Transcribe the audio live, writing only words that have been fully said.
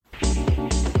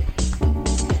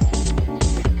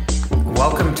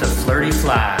Flirty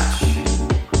Flash.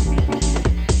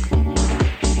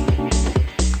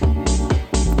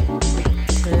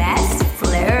 Let's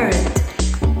flirt.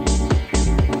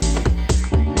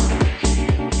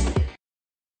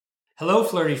 Hello,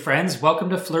 flirty friends.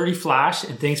 Welcome to Flirty Flash,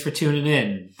 and thanks for tuning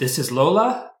in. This is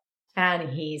Lola. And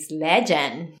he's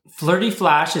Legend. Flirty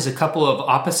Flash is a couple of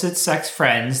opposite-sex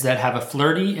friends that have a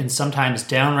flirty and sometimes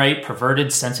downright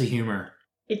perverted sense of humor.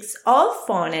 It's all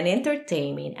fun and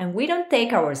entertaining, and we don't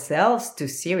take ourselves too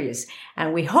serious.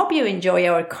 And we hope you enjoy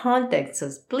our content,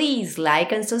 so please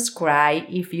like and subscribe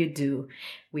if you do.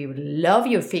 We would love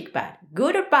your feedback,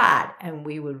 good or bad, and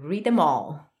we will read them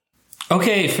all.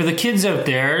 Okay, for the kids out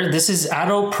there, this is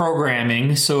adult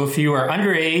programming, so if you are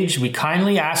underage, we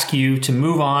kindly ask you to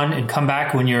move on and come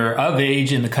back when you're of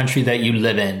age in the country that you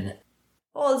live in.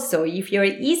 Also, if you're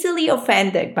easily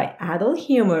offended by adult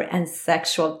humor and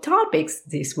sexual topics,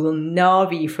 this will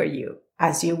not be for you,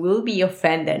 as you will be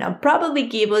offended and probably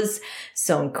give us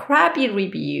some crappy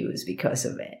reviews because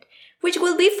of it, which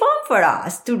will be fun for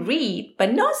us to read,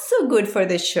 but not so good for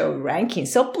the show ranking.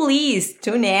 So please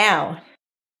tune out.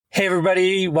 Hey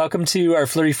everybody, welcome to our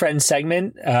Flirty Friends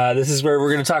segment. This is where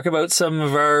we're going to talk about some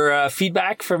of our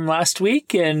feedback from last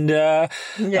week, and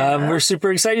we're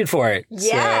super excited for it.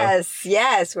 Yes,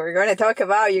 we're going to talk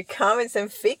about your comments and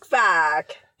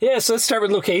feedback. Yeah, so let's start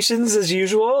with locations as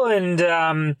usual,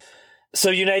 and so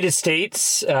United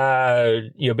States,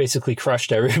 basically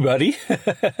crushed everybody.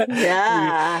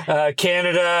 Yeah.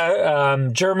 Canada,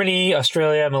 Germany,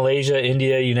 Australia, Malaysia,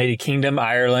 India, United Kingdom,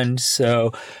 Ireland.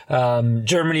 So,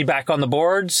 Germany back on the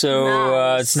board. So,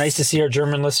 nice. It's nice to see our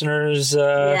German listeners,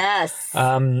 Yes.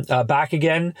 back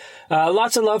again.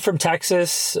 Lots of love from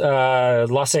Texas,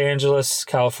 Los Angeles,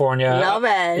 California. Love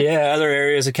it. Yeah, other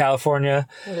areas of California.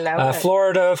 Love it.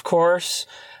 Florida, of course.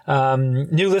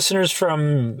 New listeners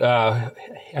from, I'm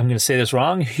going to say this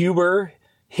wrong, Heber,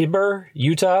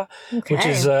 Utah, which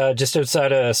is just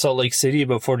outside of Salt Lake City,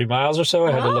 about 40 miles or so.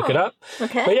 I had to look it up.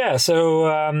 Okay. But yeah,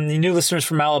 so new listeners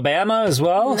from Alabama as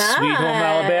well. Nice. Sweet home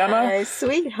Alabama.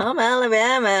 Sweet home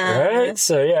Alabama. Right.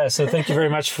 So thank you very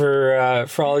much for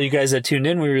all you guys that tuned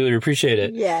in. We really appreciate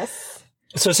it. Yes.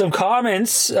 So some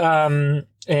comments,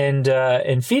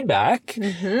 and feedback.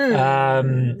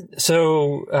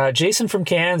 So Jason from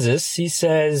Kansas, he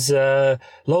says,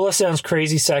 Lola sounds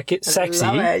crazy sexy.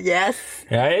 Love it. Yes.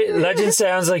 Right? Legend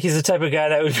sounds like he's the type of guy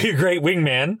that would be a great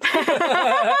wingman.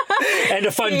 and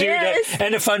a fun Yes.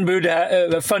 dude, a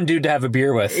fun dude to have a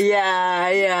beer with.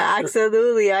 Yeah,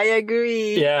 absolutely. I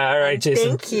agree. Yeah, all right, Jason.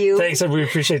 Thank you. Thanks, we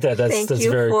appreciate that. That's Thank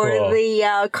you very for cool.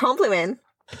 the compliment.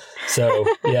 So,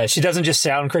 yeah, she doesn't just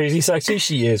sound crazy sexy,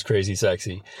 she is crazy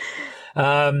sexy.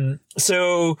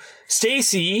 So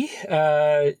Stacy,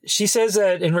 she says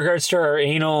that in regards to our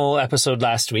anal episode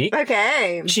last week,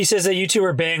 Okay. she says that you two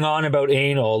are bang on about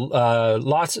anal.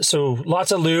 Lots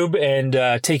of lube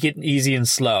and, take it easy and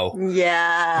slow.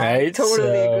 Yeah. Right? Totally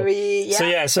So- agree.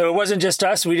 Yeah. So it wasn't just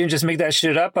us. We didn't just make that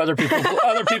shit up. Other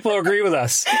people agree with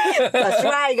us. That's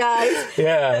right, guys.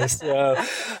 Yeah.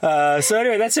 So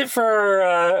anyway, that's it for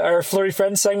our Flirty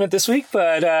Friends segment this week.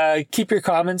 But keep your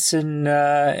comments and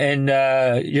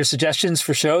your suggestions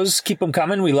for shows. Keep them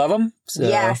coming. We love them. So.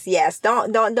 Yes.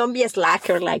 Don't be a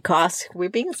slacker like us.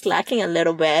 We've been slacking a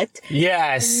little bit.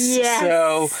 Yes. Yes.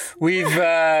 So we've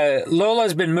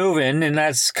Lola's been moving, and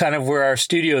that's kind of where our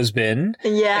studio's been.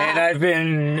 Yeah. And I've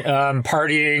been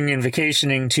partying and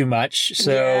vacationing too much,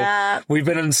 so Yeah. we've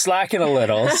been slacking a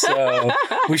little. So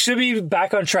we should be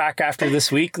back on track after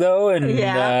this week, though, and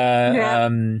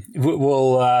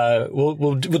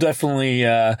we'll definitely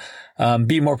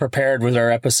be more prepared with our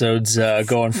episodes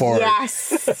going forward.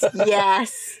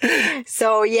 Yes.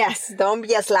 So yes, don't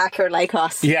be a slacker like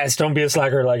us. Yes, don't be a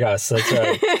slacker like us. That's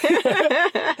right.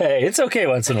 Hey, it's okay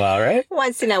once in a while, right?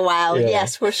 Once in a while, Yeah.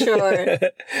 yes, for sure.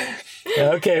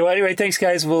 Okay, well, anyway, thanks,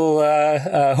 guys. We'll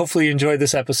hopefully enjoy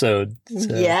this episode.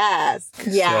 So, Yes.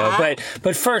 Yeah.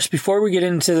 but first, before we get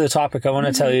into the topic, I want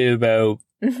to tell you about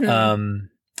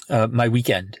my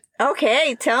weekend.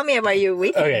 Okay, tell me about your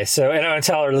weekend. Okay, so and I want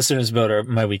to tell our listeners about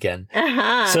my weekend.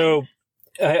 Uh-huh. So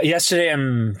yesterday,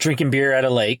 I'm drinking beer at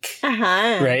a lake.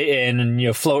 Uh-huh. Right. And,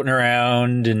 floating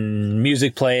around and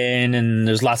music playing, and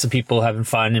there's lots of people having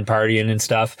fun and partying and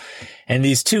stuff. And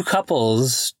these two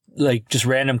couples, like just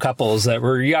random couples that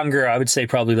were younger, I would say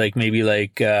probably late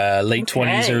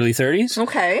 20s, early 30s.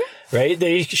 Okay. Right.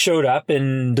 They showed up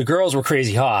and the girls were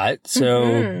crazy hot. So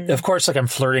of course, like I'm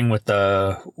flirting with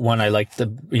the one I like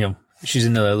She's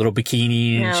in a little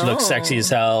bikini and she looks sexy as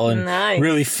hell and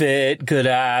really fit, good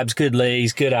abs, good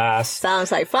legs, good ass.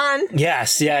 Sounds like fun.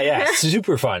 Yes. Yeah.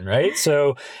 Super fun, right?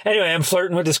 So anyway, I'm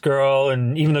flirting with this girl,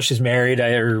 and even though she's married,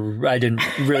 it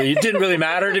didn't really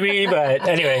matter to me, but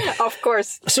anyway. Of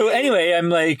course. So anyway,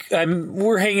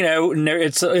 we're hanging out and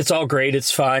it's all great.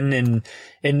 It's fun.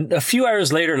 And a few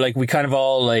hours later, like we kind of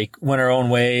all like went our own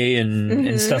way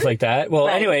and stuff like that. Well,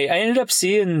 anyway, I ended up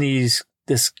seeing this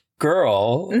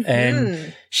girl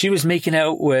and she was making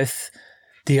out with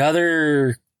the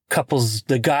other couples,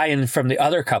 the guy from the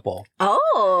other couple.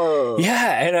 Oh.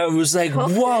 Yeah. And I was like,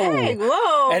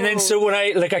 whoa. And then so when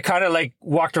I kind of like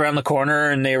walked around the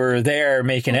corner and they were there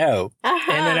making out. And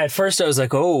then at first I was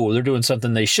like, oh, they're doing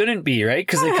something they shouldn't be, right?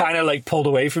 Because they kind of like pulled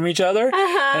away from each other. And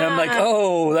I'm like,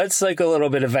 oh, that's like a little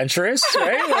bit adventurous,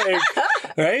 right?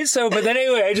 Right. So, but then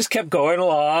anyway, I just kept going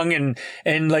along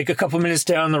and like a couple minutes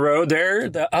down the road there,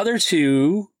 the other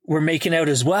two were making out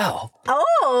as well.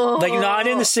 Oh. Like not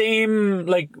in the same,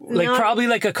 probably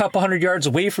like a couple hundred yards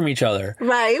away from each other.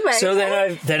 Right. So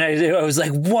then I was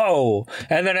like, whoa.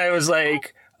 And then I was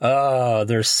like, oh,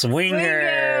 they're swingers.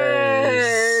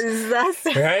 That's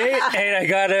right. And I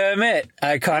gotta admit,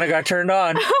 I kind of got turned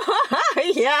on.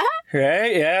 Yeah.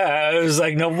 Right? Yeah. I was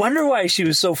like, no wonder why she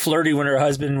was so flirty when her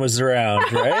husband was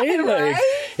around, right? Like,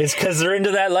 it's because they're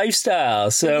into that lifestyle.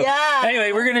 So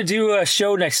anyway, we're going to do a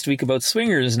show next week about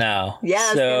swingers now.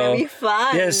 Yeah, it's going to be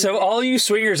fun. Yeah, so all you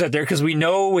swingers out there, because we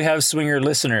know we have swinger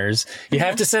listeners, you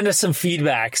have to send us some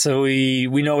feedback so we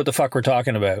know what the fuck we're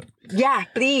talking about. Yeah,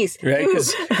 please. Right?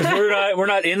 Because we're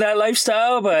not in that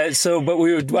lifestyle, but I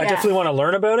definitely want to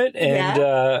learn about it, and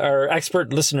our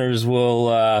expert listeners will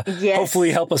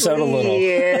hopefully help us out a little.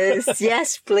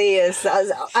 Yes, please.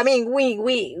 I mean,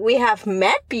 we have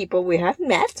met people. We have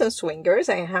met some swingers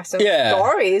and have some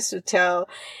stories to tell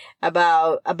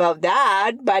about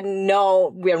that, but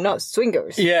no, we are not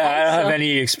swingers. Yeah, I don't have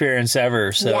any experience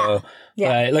ever. So,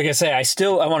 like I say, I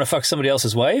want to fuck somebody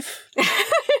else's wife.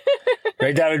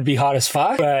 Right, that would be hot as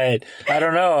fuck, but I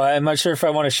don't know. I'm not sure if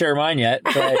I want to share mine yet,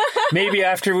 but maybe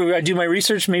after I do my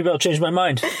research, maybe I'll change my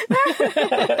mind.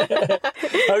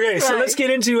 Okay, so let's get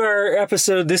into our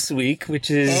episode this week, which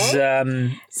is...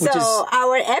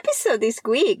 our episode this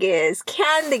week is,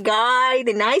 can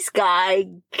the nice guy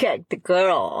get the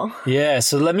girl? Yeah,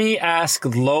 so let me ask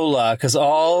Lola, because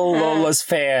all Lola's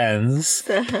fans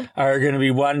are going to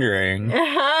be wondering.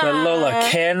 But Lola,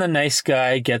 can the nice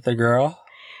guy get the girl?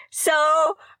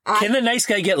 So, can the nice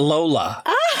guy get Lola?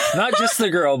 Not just the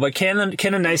girl, but can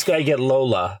a nice guy get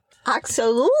Lola?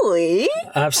 Absolutely.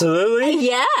 Absolutely?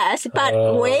 Yes,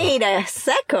 but wait a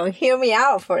second. Hear me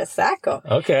out for a second.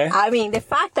 Okay. I mean, the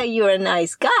fact that you're a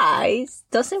nice guy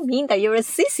doesn't mean that you're a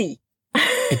sissy.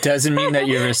 It doesn't mean that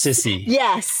you're a sissy.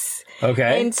 Yes.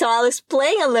 Okay. And so I'll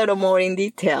explain a little more in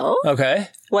detail. Okay.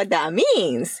 What that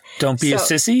means. Don't be a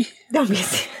sissy? Don't be a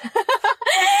sissy.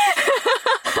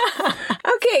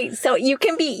 Okay, so you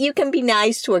can be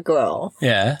nice to a girl.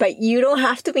 Yeah. But you don't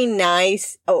have to be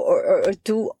nice or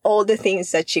do all the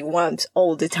things that she wants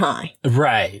all the time.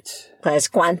 Right.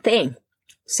 That's one thing.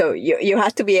 So you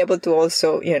have to be able to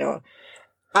also,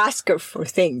 ask her for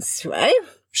things, right?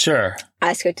 Sure.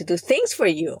 Ask her to do things for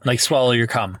you. Like swallow your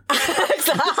cum.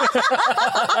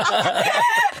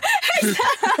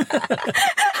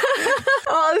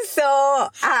 Also,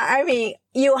 I mean,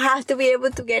 you have to be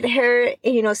able to get her,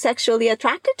 sexually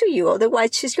attracted to you.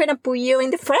 Otherwise, she's going to put you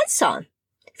in the friend zone.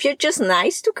 If you're just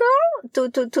nice to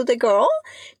the girl,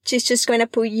 she's just going to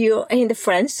put you in the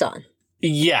friend zone.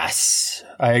 Yes,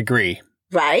 I agree.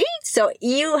 Right? So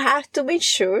you have to make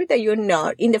sure that you're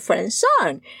not in the friend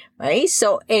zone, right?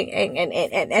 So,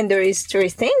 and there is 3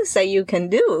 things that you can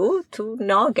do to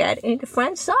not get in the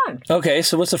friend zone. Okay.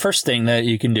 So what's the first thing that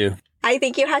you can do? I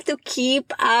think you have to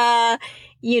keep, let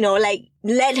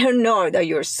her know that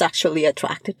you're sexually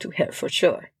attracted to her for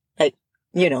sure. Right.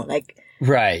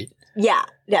 Yeah.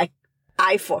 Like,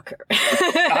 I fuck her.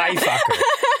 I fuck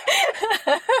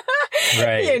her.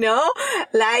 Right.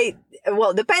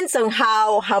 Well, depends on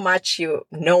how much you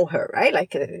know her, right?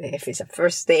 Like, if it's a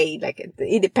first date,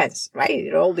 it depends, right?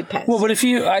 It all depends. Well, but if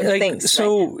you, let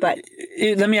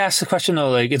me ask the question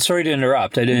though, and sorry to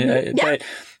interrupt. But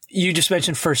you just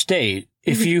mentioned first date.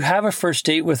 If you have a first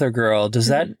date with a girl, does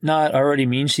that not already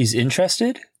mean she's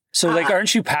interested? So,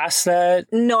 aren't you past that?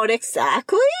 Not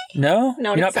exactly. No?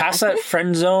 You're not past that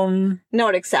friend zone?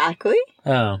 Not exactly.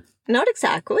 Oh. Not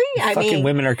exactly. Fucking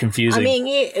women are confusing. I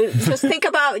mean, just think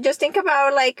about,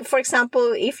 for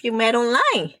example, if you met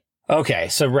online, Okay,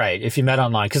 so right, if you met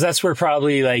online, because that's where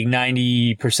probably like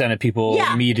 90% of people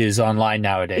meet is online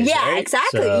nowadays. Yeah, right?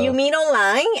 exactly. So, You meet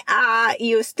online,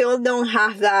 you still don't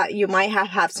have that. You might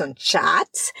have some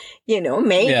chats,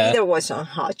 maybe there was some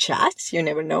hot chats. You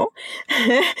never know.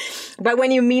 But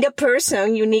when you meet a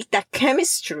person, you need that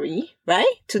chemistry,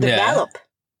 right? To develop,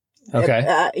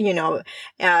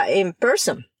 in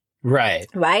person. Right.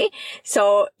 Right.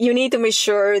 So you need to make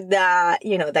sure that,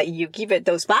 that you give it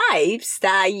those vibes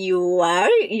that you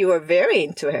are very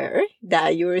into her,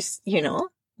 that you're,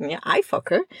 I fuck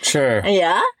her. Sure.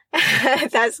 Yeah.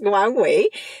 That's one way.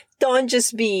 Don't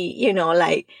just be,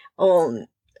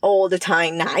 all the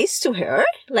time nice to her.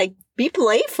 Like, be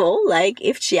playful. Like,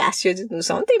 if she asks you to do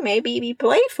something, maybe be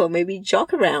playful. Maybe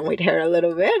joke around with her a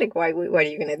little bit. Like, what are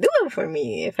you going to do for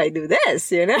me if I do this,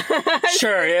 Sure,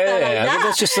 yeah. Like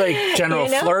that's just like general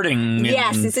flirting.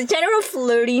 Yes, it's a general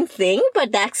flirting thing,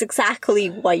 but that's exactly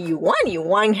what you want. You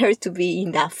want her to be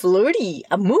in that flirty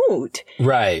mood.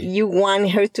 Right. You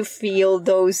want her to feel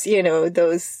those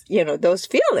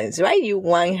feelings, right? You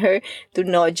want her to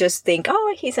not just think,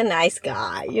 oh, he's a nice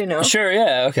guy, Sure,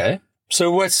 yeah, okay. So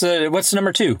what's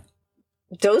number 2?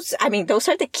 Those are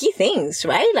the key things,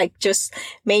 right? Like, just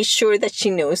make sure that she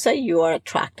knows that you are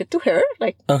attracted to her.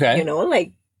 Like, okay.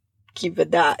 Like, give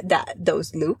it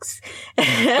those looks.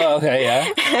 Oh, okay,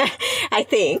 yeah. I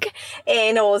think.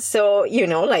 And also,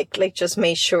 like just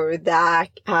make sure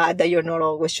that you're not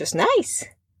always just nice.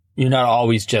 You're not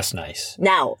always just nice.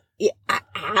 Now,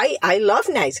 I love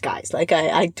nice guys. Like,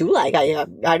 I do like,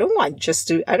 I don't want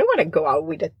to go out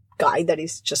with a guy that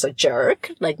is just a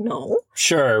jerk. Like, no.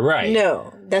 Sure, right.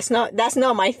 No, that's not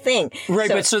my thing.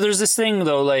 Right, so there's this thing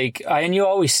though, like, and you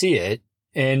always see it,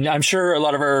 and I'm sure a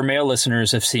lot of our male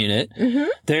listeners have seen it. Mm-hmm.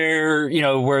 There,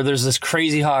 where there's this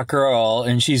crazy hot girl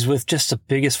and she's with just the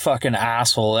biggest fucking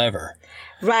asshole ever.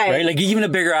 Right? Like, even a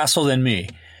bigger asshole than me.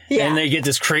 Yeah. And they get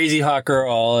this crazy hot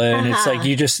girl and it's like,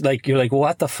 you're like,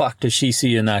 what the fuck does she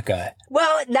see in that guy?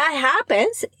 Well, that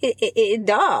happens. It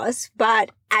does. But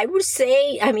I would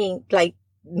say, like,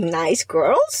 nice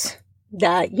girls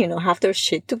that, have their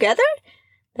shit together,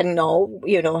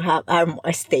 that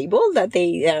are stable, that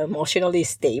they are emotionally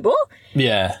stable.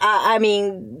 Yeah.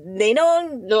 They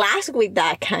don't last with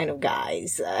that kind of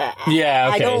guys.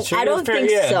 Yeah, okay. I don't think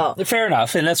so. Fair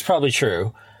enough. And that's probably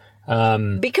true.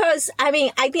 Because, at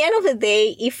the end of the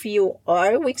day, if you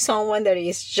are with someone that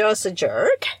is just a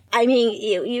jerk,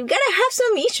 you gotta have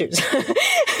some issues.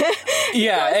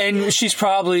 Yeah, and she's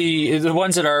probably, the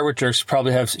ones that are with jerks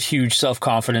probably have huge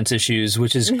self-confidence issues,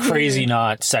 which is crazy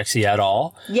not sexy at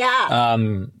all. Yeah.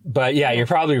 But yeah, you're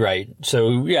probably right.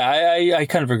 So yeah, I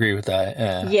kind of agree with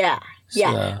that. Yeah.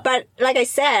 Yeah. But like I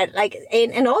said, like,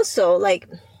 and also, like,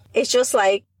 it's just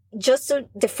like,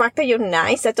 the fact that you're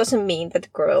nice, that doesn't mean that the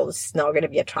girl is not going to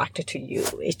be attracted to you.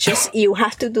 It's just, you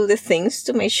have to do the things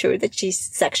to make sure that she's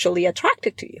sexually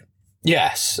attracted to you.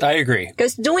 Yes, I agree.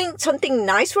 Because doing something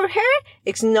nice for her,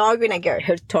 it's not going to get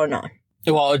her turned on.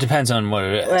 Well, it depends on what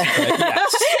it is.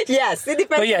 Yes. Yes, it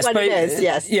depends on what it is.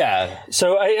 Yes. Yeah.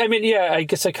 So, I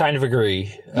guess I kind of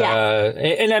agree. Yeah.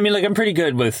 And I'm pretty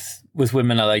good with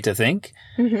women, I like to think.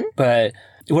 Mm-hmm. But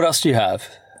what else do you have?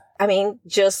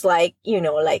 Just like,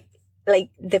 like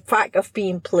the fact of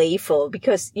being playful,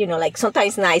 because, like,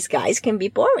 sometimes nice guys can be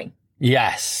boring.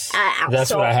 Yes. That's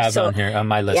what I have on here on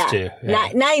my list too. Yeah.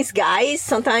 Nice guys,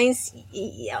 sometimes,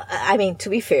 to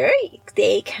be fair,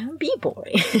 they can be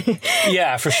boring.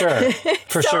 Yeah, for sure.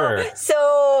 For sure.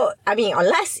 So,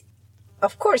 unless,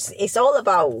 of course, it's all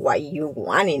about what you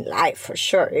want in life, for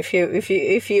sure. If you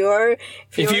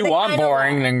want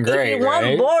boring, then great. If you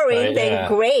want boring, then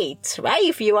great, right?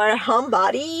 If you are a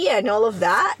homebody and all of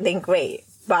that, then great.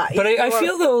 But I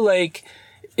feel though, like,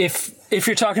 if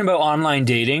you're talking about online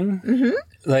dating,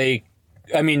 like,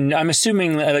 I'm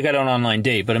assuming, like, I don't online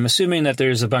date, but I'm assuming that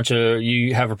there's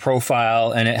you have a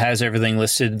profile and it has everything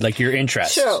listed, like your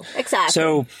interests. Sure, exactly.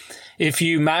 So if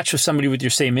you match with somebody with your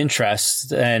same interests,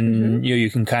 then you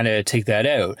can kind of take that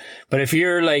out. But if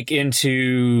you're like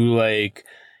into, like,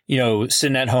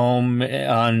 sitting at home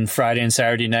on Friday and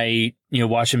Saturday night,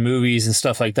 watching movies and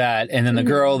stuff like that, and then the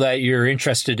girl that you're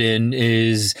interested in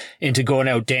is into going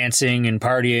out dancing and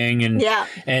partying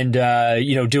and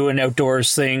doing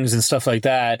outdoors things and stuff like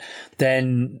that,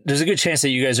 then there's a good chance that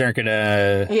you guys aren't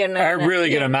really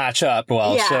gonna match up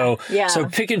well. So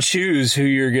pick and choose who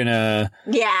you're gonna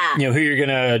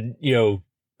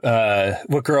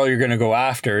what girl you're going to go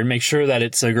after, and make sure that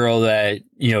it's a girl that,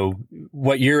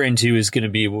 what you're into is going to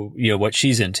be, what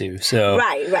she's into. So.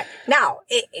 Right. Now,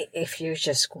 if you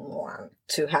just want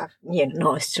to have,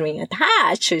 no string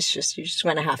attached. It's just, you just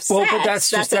want to have sex. Well, but that's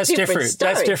different.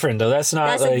 Story. That's different though. That's not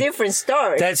That's a different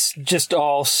story. That's just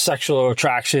all sexual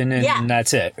attraction and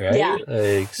that's it, right? Yeah.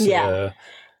 Like, so,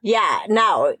 Yeah.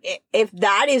 Now, if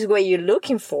that is what you're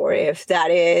looking for, if that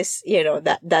is,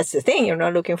 that's the thing, you're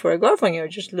not looking for a girlfriend, you're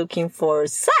just looking for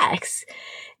sex,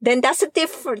 then that's a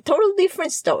total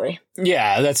different story.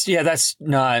 Yeah, that's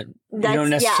not, you don't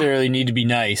necessarily need to be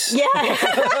nice. Yeah.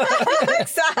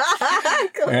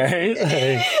 Exactly.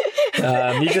 Right?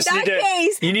 You just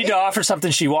you need to offer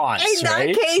something she wants. In that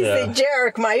right? case, the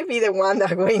jerk might be the one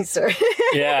that wins her.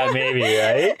 Yeah, maybe,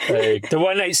 right? Like, the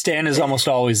one night stand is almost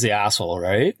always the asshole,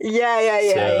 right?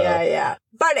 Yeah.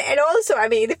 But, and also, I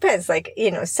mean, it depends, like,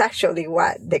 sexually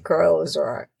what the girls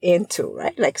are into,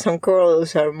 right? Like, some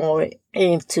girls are more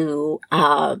into,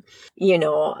 that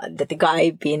the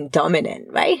guy being dominant,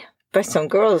 right? But some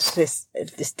girls,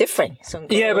 it's different. Some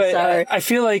girls I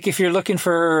feel like if you're looking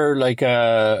for like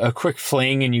a quick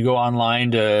fling and you go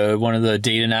online to one of the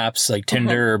dating apps like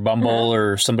Tinder or Bumble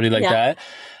or somebody like that,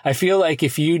 I feel like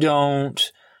if you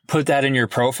don't put that in your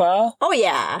profile,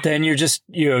 then you're just,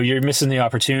 you're missing the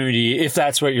opportunity if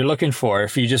that's what you're looking for.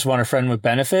 If you just want a friend with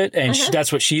benefit and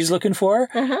that's what she's looking for,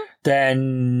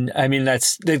 then, I mean, that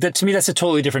to me, that's a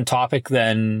totally different topic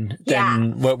than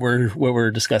what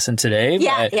we're discussing today.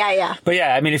 But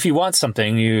yeah, I mean, if you want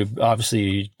something, you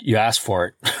ask for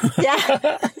it.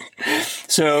 Yeah.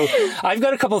 So I've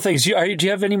got a couple of things. Do you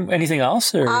have anything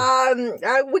else? Or?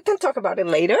 We can talk about it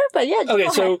later, but yeah. Okay.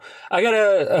 So I got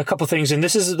a couple of things, and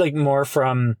this is like more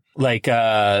from like,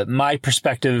 my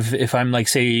perspective. If I'm like,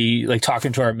 say, like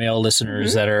talking to our male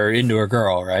listeners that are into a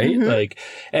girl, right? Like,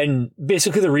 and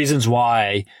basically the reasons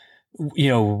why,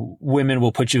 women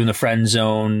will put you in the friend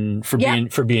zone for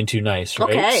being too nice,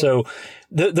 right? Okay. So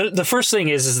the first thing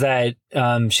is that,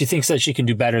 she thinks that she can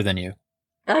do better than you.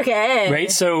 Okay.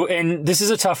 Right. So, and this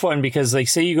is a tough one because like,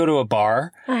 say you go to a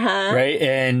bar, right?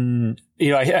 And,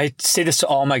 I say this to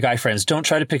all my guy friends, don't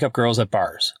try to pick up girls at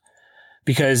bars.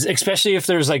 Because especially if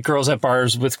there's like girls at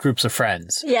bars with groups of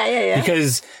friends. Yeah.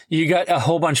 Because you got a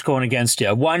whole bunch going against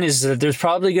you. One is that there's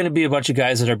probably going to be a bunch of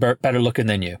guys that are better looking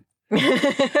than you.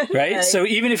 Right? So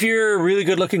even if you're a really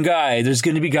good looking guy, there's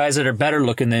going to be guys that are better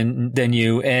looking than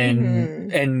you.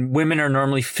 And women are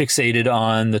normally fixated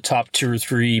on the top 2 or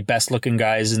 3 best looking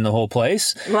guys in the whole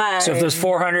place. Right. So if there's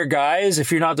 400 guys,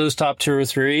 if you're not those top 2 or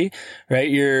 3, right,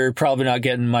 you're probably not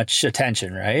getting much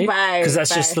attention, right? Right. Because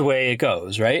that's just the way it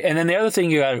goes, right? And then the other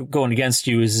thing you got going against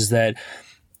you is that,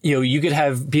 you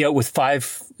could be out with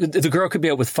 5, the girl could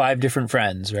be out with 5 different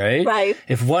friends, right? Right.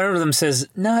 If one of them says,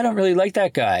 no, I don't really like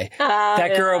that guy,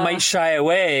 that girl might shy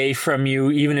away from you,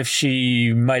 even if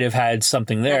she might have had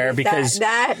something there, because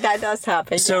that does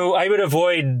happen. So I would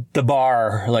avoid the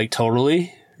bar, like,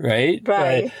 totally, right?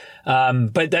 Right.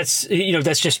 But that's,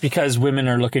 that's just because women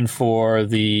are looking for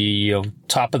the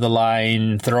top of the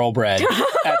line thoroughbred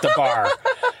at the bar.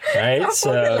 Right.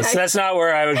 So that's not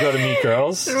where I would go to meet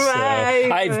girls.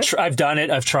 Right. So I've done it.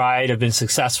 I've tried. I've been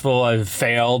successful. I've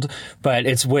failed, but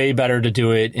it's way better to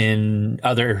do it in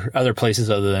other places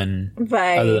other than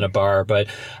a bar. But,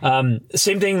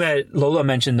 same thing that Lola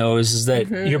mentioned though is that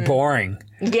you're boring.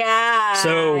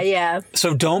 Yeah.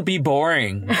 So don't be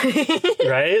boring,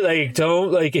 right?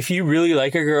 Like, if you really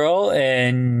like a girl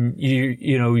and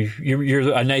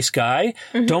you're a nice guy,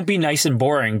 don't be nice and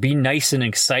boring. Be nice and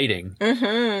exciting,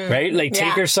 right? Like,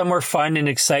 take her somewhere fun and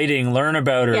exciting, learn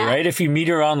about her, right? If you meet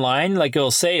her online, like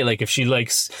it'll say, like, if she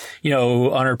likes,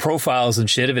 on her profiles and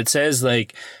shit, if it says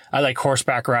like, I like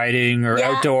horseback riding or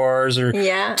outdoors, or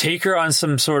take her on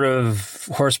some sort of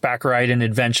horseback riding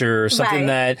adventure or something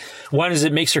that, one is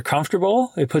it makes her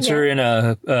comfortable. It puts her in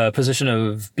a position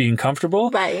of being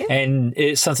comfortable. Right. And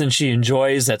it's something she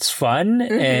enjoys that's fun.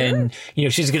 And,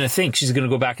 she's going to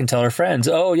go back and tell her friends,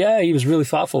 oh yeah, he was really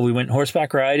thoughtful. We went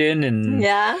horseback riding and,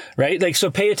 right? Like,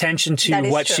 so pay attention to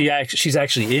what she's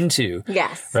actually into.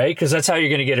 Yes. Right? Because that's how you're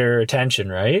going to get her attention,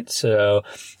 right? So,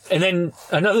 and then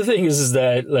another thing is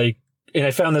that, like, and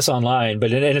I found this online,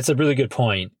 and it's a really good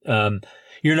point.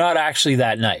 You're not actually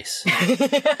that nice.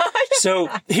 So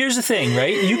here's the thing,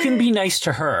 right? You can be nice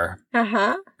to her.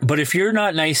 But if you're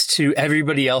not nice to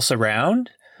everybody else around,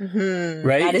 right?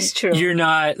 That is true. You're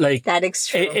not like, that is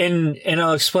true. And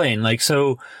I'll explain. Like,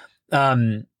 so,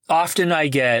 often I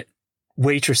get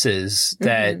waitresses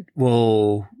that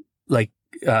will like,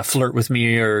 flirt with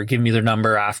me or give me their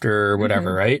number after or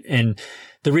whatever, right? And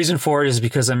the reason for it is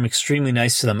because I'm extremely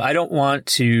nice to them. I don't want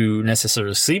to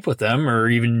necessarily sleep with them or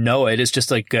even know it. It's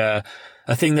just like,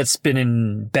 a thing that's been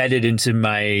embedded into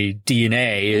my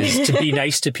DNA is to be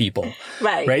nice to people.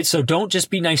 Right. Right. So don't just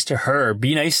be nice to her.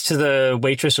 Be nice to the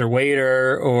waitress or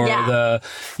waiter or the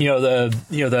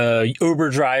Uber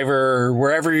driver or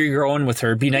wherever you're going with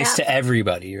her. Be nice to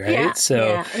everybody. Right.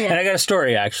 Yeah. And I got a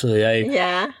story actually.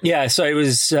 So I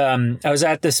was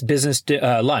at this business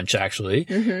lunch actually,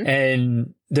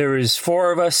 and there was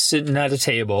 4 of us sitting at a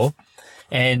table.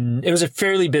 And it was a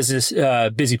fairly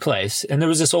busy place. And there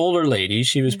was this older lady.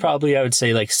 She was probably, I would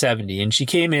say, like 70. And she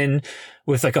came in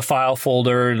with like a file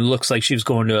folder and looks like she was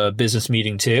going to a business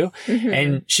meeting too.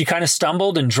 And she kind of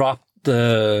stumbled and dropped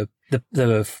the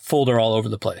folder all over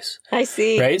the place. I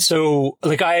see. Right. So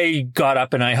like I got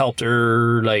up and I helped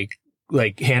her,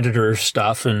 like handed her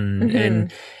stuff and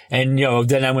then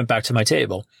I went back to my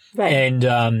table. Right. And,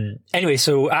 anyway,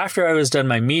 so after I was done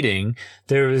my meeting,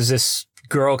 there was this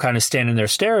girl kind of standing there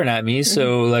staring at me.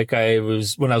 So like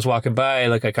when I was walking by,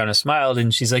 like I kind of smiled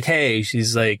and she's like, hey,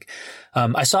 she's like,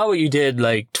 I saw what you did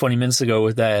like 20 minutes ago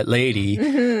with that lady.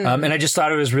 And I just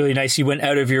thought it was really nice. You went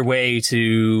out of your way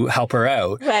to help her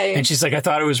out. Right. And she's like, I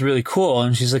thought it was really cool.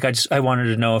 And she's like, I wanted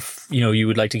to know if, you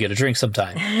would like to get a drink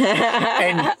sometime.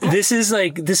 And this is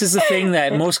the thing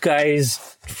that most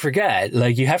guys forget.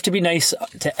 Like you have to be nice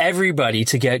to everybody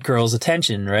to get girls'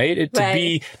 attention, right?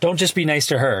 Don't just be nice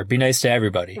to her. Be nice to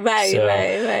everybody.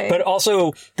 Right. But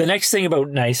also the next thing about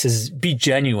nice is be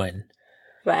genuine.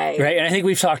 Right. And I think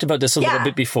we've talked about this a little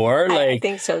bit before. I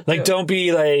think so too. Like, don't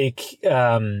be like,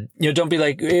 don't be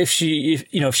like, if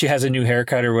she has a new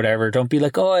haircut or whatever, don't be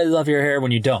like, oh, I love your hair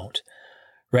when you don't.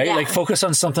 Right. Yeah. Like focus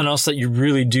on something else that you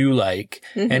really do like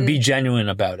and be genuine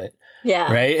about it.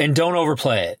 Yeah. Right. And don't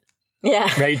overplay it.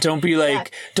 Yeah. Right. Don't be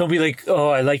like, oh,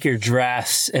 I like your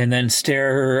dress and then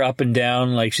stare her up and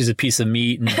down like she's a piece of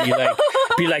meat and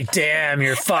be like, damn,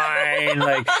 you're fine.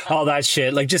 Like all that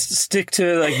shit. Like just stick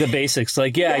to like the basics.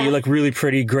 Like, you look really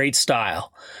pretty. Great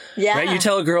style. Yeah. Right. You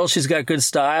tell a girl she's got good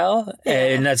style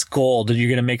and that's gold and you're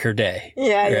going to make her day.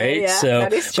 Yeah. Right. Yeah. So,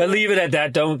 but leave it at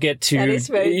that. Don't get too,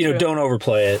 don't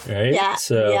overplay it. Right. Yeah.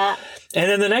 So, and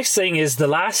then the next thing is the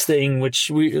last thing, which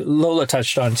Lola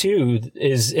touched on too,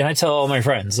 is, and I tell all my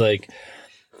friends, like,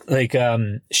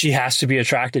 she has to be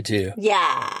attracted to you.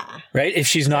 Yeah. Right? If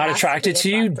she's not attracted to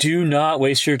you, do not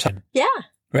waste your time. Yeah.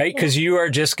 Right? Because you are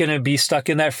just going to be stuck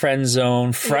in that friend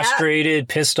zone, frustrated,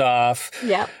 pissed off.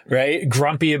 Yeah. Right?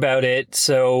 Grumpy about it.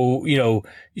 So,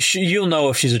 you'll know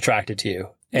if she's attracted to you.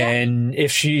 Yeah. And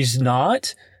if she's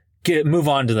not, move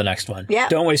on to the next one. Yeah.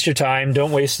 Don't waste your time.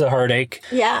 Don't waste the heartache.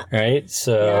 Yeah. Right?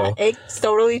 So. Yeah, it's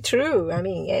totally true. I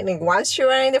mean, once you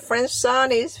are in the friend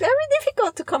zone, it's very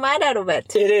difficult to come out of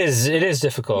it. It is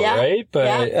difficult, right? But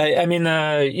I mean,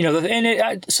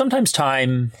 and sometimes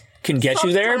time can get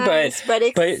you there, but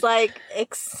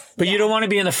you don't want to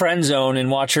be in the friend zone and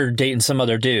watch her dating some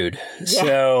other dude.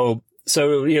 Yeah.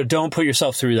 So, don't put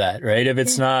yourself through that, right? If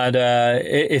it's not,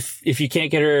 if you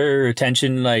can't get her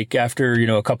attention, like after,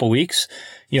 a couple weeks,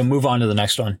 move on to the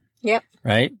next one. Yep.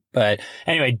 Right. But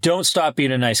anyway, don't stop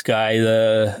being a nice guy.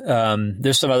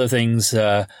 There's some other things,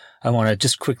 I want to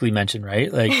just quickly mention,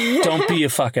 right? Like, don't be a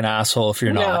fucking asshole if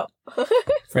you're not.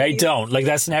 Right? Don't. Like,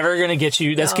 that's never going to get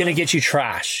you, that's going to get you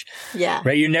trash. Yeah.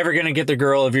 Right? You're never going to get the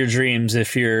girl of your dreams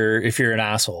if you're an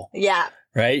asshole. Yeah.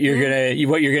 Right?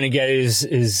 What you're going to get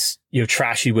is,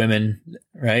 trashy women,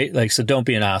 right? Like, so don't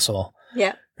be an asshole.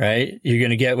 Yeah. Right? You're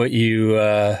going to get what you,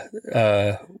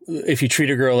 if you treat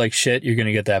a girl like shit, you're going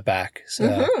to get that back.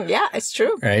 So, yeah, it's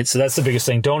true. Right? So that's the biggest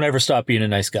thing. Don't ever stop being a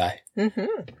nice guy.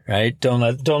 Right? Don't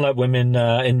let women,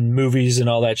 in movies and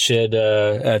all that shit,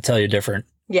 tell you different.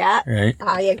 Yeah. Right?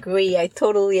 I agree. I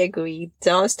totally agree.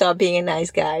 Don't stop being a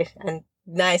nice guy. And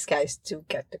nice guys do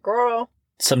get the girl.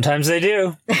 Sometimes they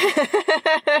do.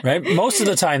 Right? Most of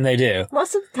the time they do.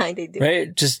 Most of the time they do.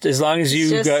 Right? Just as long as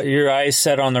you got your eyes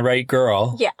set on the right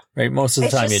girl. Yeah. Right? Most of the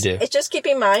time you do. It's just keep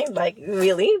in mind, like,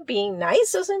 really, being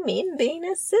nice doesn't mean being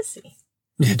a sissy.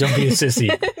 Don't be a sissy.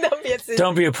 Don't be a sissy.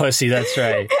 Don't be a pussy. That's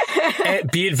right.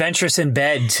 And be adventurous in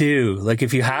bed too. Like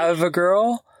if you have a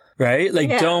girl, right?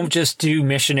 Like don't just do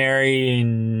missionary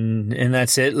and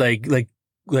that's it. Like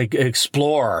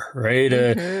explore,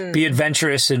 right? Be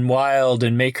adventurous and wild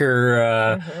and make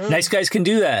her, nice guys can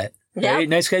do that. Right?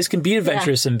 Nice guys can be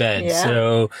adventurous in bed.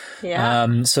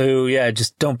 Yeah. So,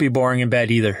 just don't be boring in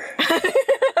bed either.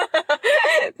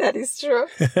 That is true.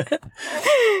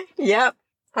 Yep.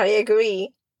 I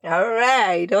agree. All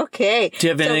right. Okay. Do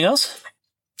you have anything else?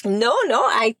 No,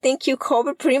 I think you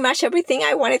covered pretty much everything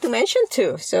I wanted to mention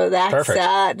too. So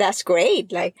that's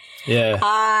great. Like, yeah.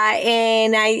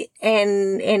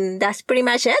 And that's pretty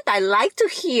much it. I like to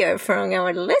hear from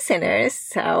our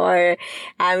listeners, who are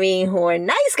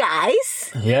nice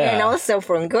guys. Yeah. And also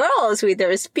from girls with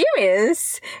their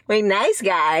experience with nice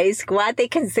guys, what they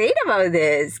can say about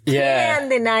this. Yeah. Can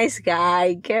the nice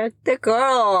guy get the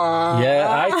girl? Yeah.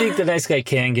 I think the nice guy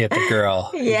can get the girl.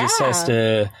 Yeah. He just has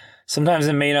to. Sometimes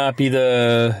it may not be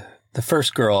the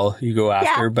first girl you go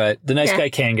after, but the nice guy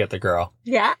can get the girl.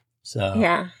 Yeah. So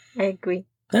yeah, I agree.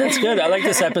 That's good. I like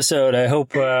this episode. I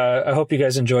hope you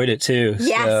guys enjoyed it too.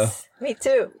 Yes, so. Me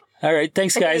too. All right,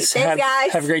 thanks guys. Thanks,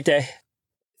 guys. Have a great day.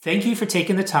 Thank you for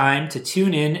taking the time to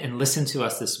tune in and listen to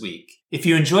us this week. If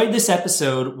you enjoyed this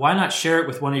episode, why not share it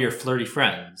with one of your flirty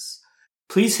friends?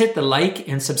 Please hit the like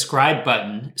and subscribe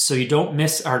button so you don't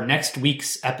miss our next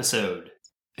week's episode.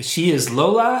 She is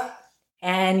Lola.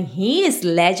 And he is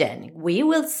Legend. We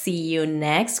will see you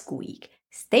next week.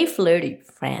 Stay flirty,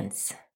 friends.